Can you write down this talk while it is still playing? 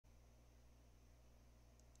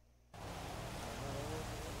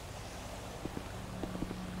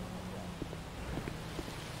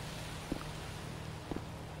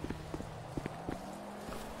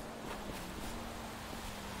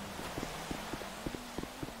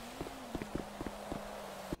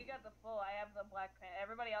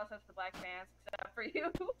else has the black pants except for you. A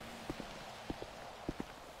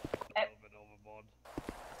little bit overboard.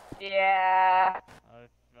 Yeah. I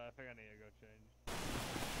think I need to go change.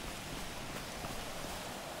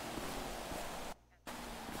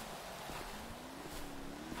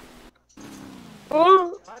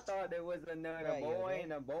 I thought there was another boy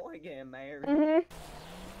and a boy getting married.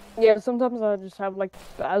 Yeah, sometimes I just have like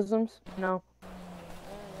spasms, you know.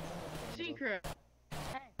 Secret.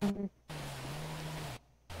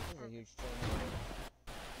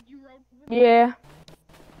 Yeah.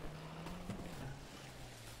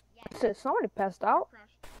 So somebody passed out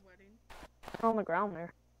on the ground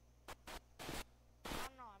there.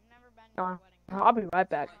 I'll be right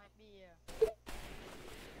back.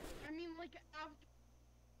 I mean, like, after.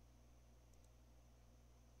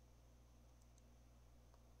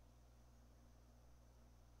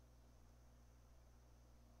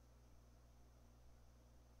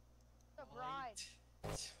 The bride.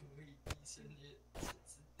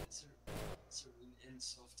 Serene in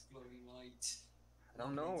soft glowing light. I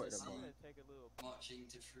don't know where the Marching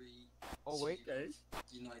to free. Oh wait, guys.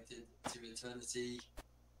 United to eternity.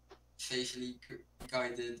 Faithfully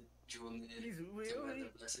guided, drawn near to where the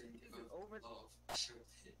blessing of love shall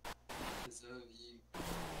preserve you.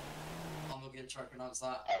 I'm not gonna try to pronounce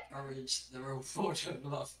that. Courage, the real fortune of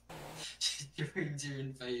love. Joins you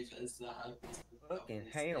in faith as the happiness. Fucking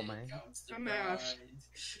hell, man. I'm Ash.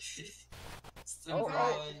 Oh,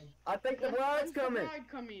 I think the bride's coming.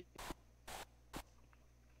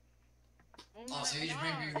 Oh, so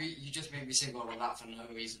you just made me sing all of that for no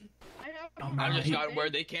reason. I'm just gotten where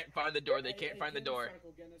they can't find the door. They can't find the door.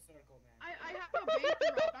 I have a bank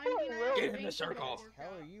to rob. I Get in the circle. How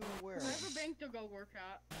are you aware? I have a bank to go work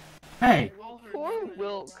at. Hey. Poor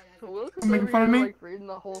Wilk. Wilk is Making fun of me? like reading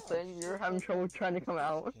the whole thing. You're having trouble trying to come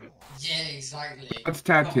out. Yeah, exactly. It's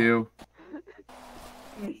tattoo.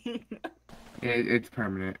 It's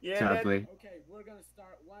permanent, sadly. Okay, we're gonna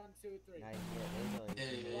start 1, 2, 3.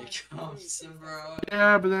 Here comes the bride.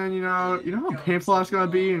 Yeah, but then you know how painful that's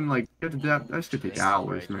gonna be, and like that's gonna take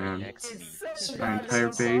hours, man. My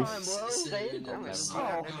entire face.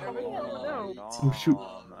 Oh shoot.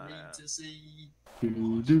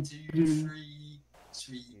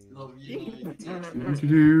 Sweet love you.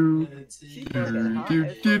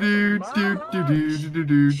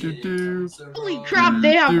 Holy crap,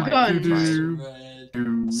 they have guns.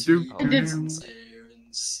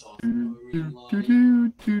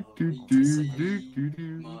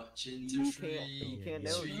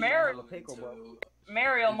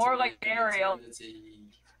 Mariel, more like Ariel.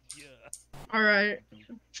 Alright.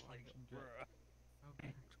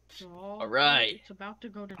 Alright. It's about to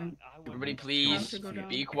go down. Everybody please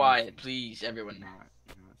be quiet, please, everyone.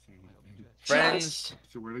 Friends.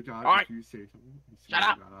 Swear to God, Alright. if you say something, Shut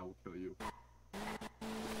up. I will kill you.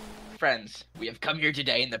 Friends, we have come here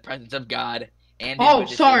today in the presence of God and Oh,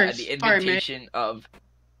 sorry. at the Sorry, invitation of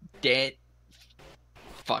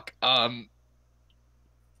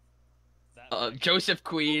Joseph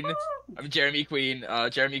Queen, Jeremy Queen,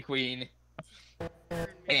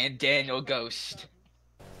 and Daniel Ghost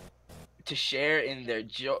to share in the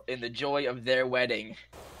joy of their wedding.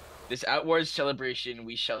 This outward celebration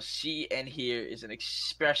we shall see and hear is an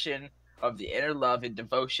expression of the inner love and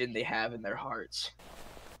devotion they have in their hearts.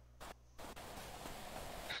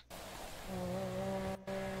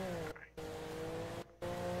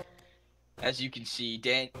 As you can see,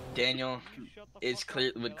 Daniel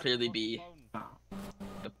would clearly be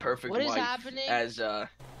the perfect wife. As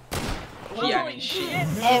she.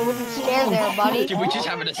 Hey, we can scare there, buddy. Did we just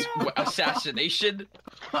have an assassination?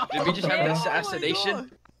 Did we just have an assassination?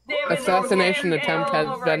 Assassination attempt has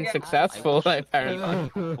been successful, apparently. I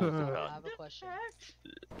have a question.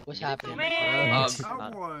 What's happening? Alright,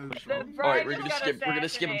 we're gonna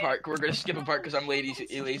skip a part. We're gonna skip a part because I'm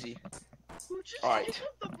lazy. Alright.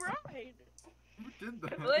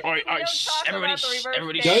 Alright, shh, everybody,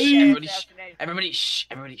 shh.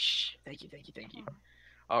 Thank you.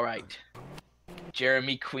 Alright.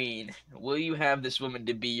 Jeremy Queen, will you have this woman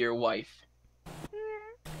to be your wife?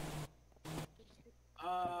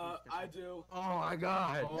 I do. Oh my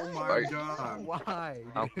God. Oh my God. Why?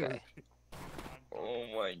 Okay. Oh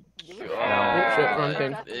my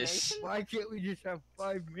God. Why can't we just have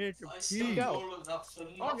 5 minutes of peace? All of that for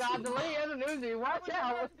Oh God, the lady has a newsie. Watch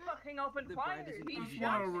out! Fucking open fire. I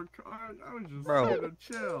was just Bro. trying to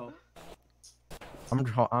chill.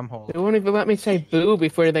 I'm holding. They won't even let me say boo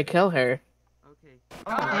before they kill her. Okay.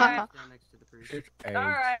 Alright.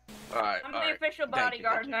 Alright. I'm the official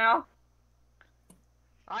bodyguard now.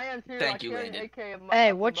 I am too. Thank you, Landon.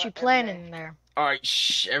 Hey, what you planning there? Alright,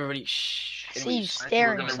 shh, everybody, shh. See you Anyways,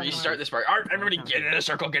 staring we're gonna somewhere. restart this part. Alright, everybody, get in the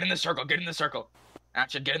circle, get in the circle, get in the circle.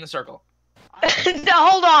 Action, get in the circle.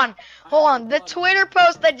 No, hold on. The Twitter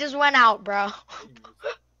post that just went out, bro.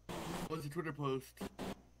 What's the Twitter post?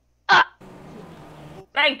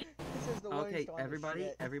 Thank you. Okay,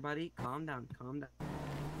 everybody, calm down.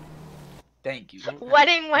 Thank you.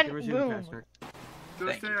 Wedding went Resume boom. faster.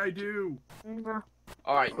 Just say I do.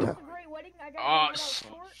 Alright. Great wedding. I got Oh, one out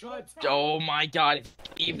short. oh my god,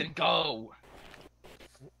 even go.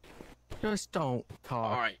 Just don't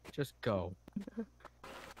talk. Alright. Just go.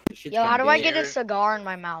 Yo, how do I get a cigar in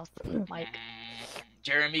my mouth, Mike?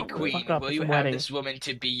 Jeremy Queen, up, will it's you a have wedding. this woman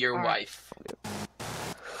to be your Alright. wife?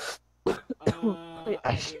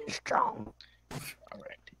 Strong.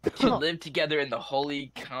 Alright. To live together in the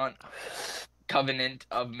holy covenant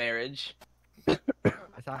of marriage. I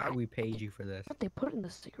thought we paid you for this. What they put in the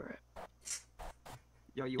cigarette?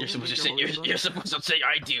 Yo, You're supposed to say you're supposed to say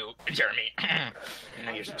I do, Jeremy.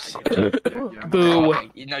 No, you're supposed to say that. Boo.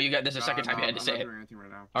 Okay, no, you got this is the second time you had to say it. Right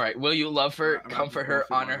now. Alright, will you love her, I'm not comfort doing her,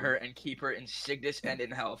 bullshit honor right her, and keep her in sickness and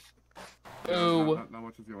in health? Boo. Not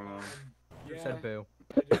much is going on. You said boo.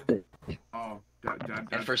 Oh, that,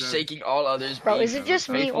 And forsaking all others. Bro, being is it just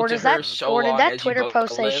me, faithful or to does her that, so or did long that as you Twitter both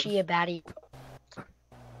post say live? she a baddie?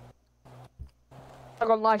 I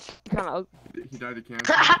got nice kind of. he died of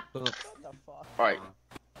cancer. Alright.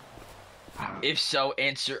 If so,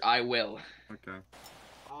 answer I will. Okay.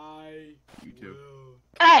 You too.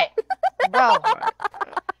 Hey, bro.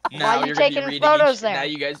 Now you you're gonna be taking reading photos each, there?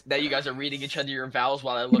 Now you guys are reading each other your vows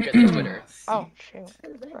while I look at the Twitter. Oh shoot.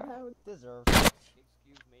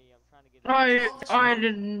 I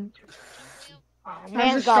didn't.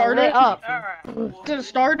 Man's got lit up. Alright. Just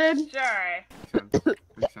started. Sorry.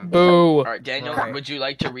 Makes sense. Boo. Alright, Daniel, Right. would you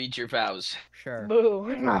like to read your vows? Sure. Boo.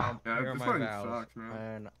 Yeah, Here are this my fucking vows. sucks, man.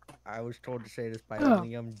 And I was told to say this by Oh.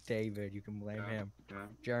 Liam David. You can blame him. Yeah.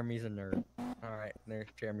 Jeremy's a nerd. Alright, there's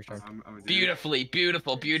Jeremy's turn. I'm a dude. Beautifully,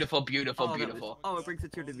 beautiful, beautiful, beautiful, beautiful. Oh, it brings a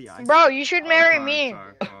tear to the eye. Bro, you should marry Sorry, me.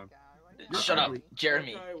 sorry, hold on. Shut up,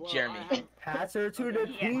 Jeremy. Jeremy. Pass her to the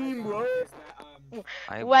team, bro.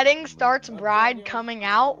 Wedding starts, bride coming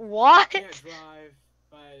out. What?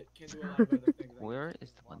 Where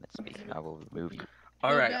is the one that's speaking? I will remove you.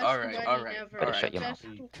 Alright, Best alright, wedding alright. ever. Better shut your Best-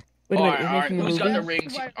 mouth. Wait a minute, Alright, you're alright. making a Who's got movie? the rings?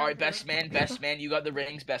 Best Alright, wedding best man, you got the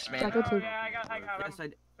rings, best man. I got two. Yeah, I got Yes,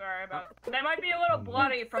 them. Sorry about it. They might be a little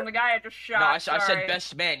bloody from the guy I just shot. No, I sorry. said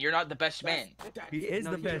best man. You're not the best man. He is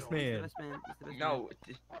the best man. No,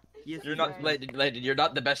 you're not. Legend, you're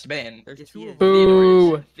not the best man. There's two of them.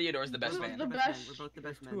 Boo. Theodor's the best man. The best. We're both the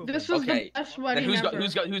best men. This was Okay, the best Then wedding who's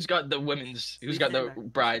ever. got the women's? Who's got the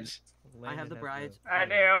brides? I have the brides. I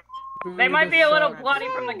do. They might be a little bloody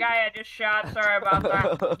from the guy I just shot. Sorry about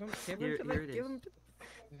that. Here it is.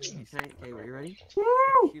 Okay, are you ready?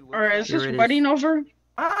 Alright, is Here this it is. wedding over?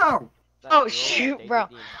 Ow! Oh shoot, bro.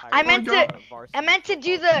 I meant to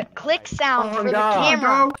do the click sound for the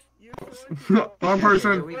camera. Wrong Here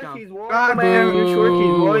person. we go. God, man, boo. you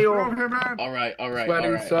shorties, loyal. Over here, man. Alright, alright,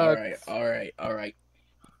 Wedding sucks. alright.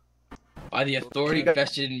 By the authority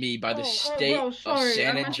vested in me by the state bro, of sorry,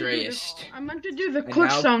 San I meant to do Andreas. I meant to do the and click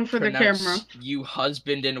now sound for the pronounce camera. You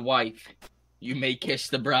husband and wife. You may kiss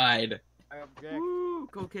the bride. Woo,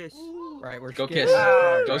 go kiss. Right, we're Go skipping kiss. that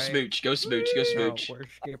part, Go right? smooch. Go smooch. Go No, smooch. we're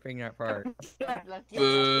skipping that part.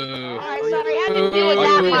 Boo. Alright, sorry, I didn't do it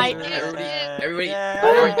that, Mike. Everybody,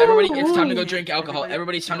 it's time to go drink alcohol.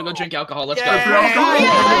 Everybody, it's time to go drink alcohol. Let's go.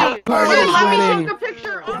 Yay! Part of this Let me wedding. take a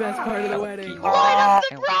picture. The best part of the wedding. Light up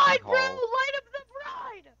the bride, bro! Light up the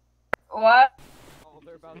bride! What?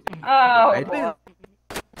 Oh.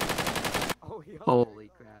 Holy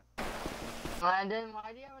crap. Landon,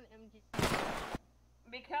 why do you have an MG?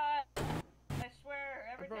 Because I swear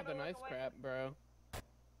every I brought time the I nice look away- crap, bro.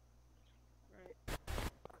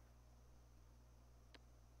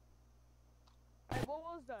 What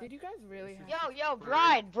was that? Did you guys really have Yo,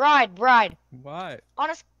 bride. What?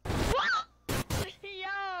 Honest,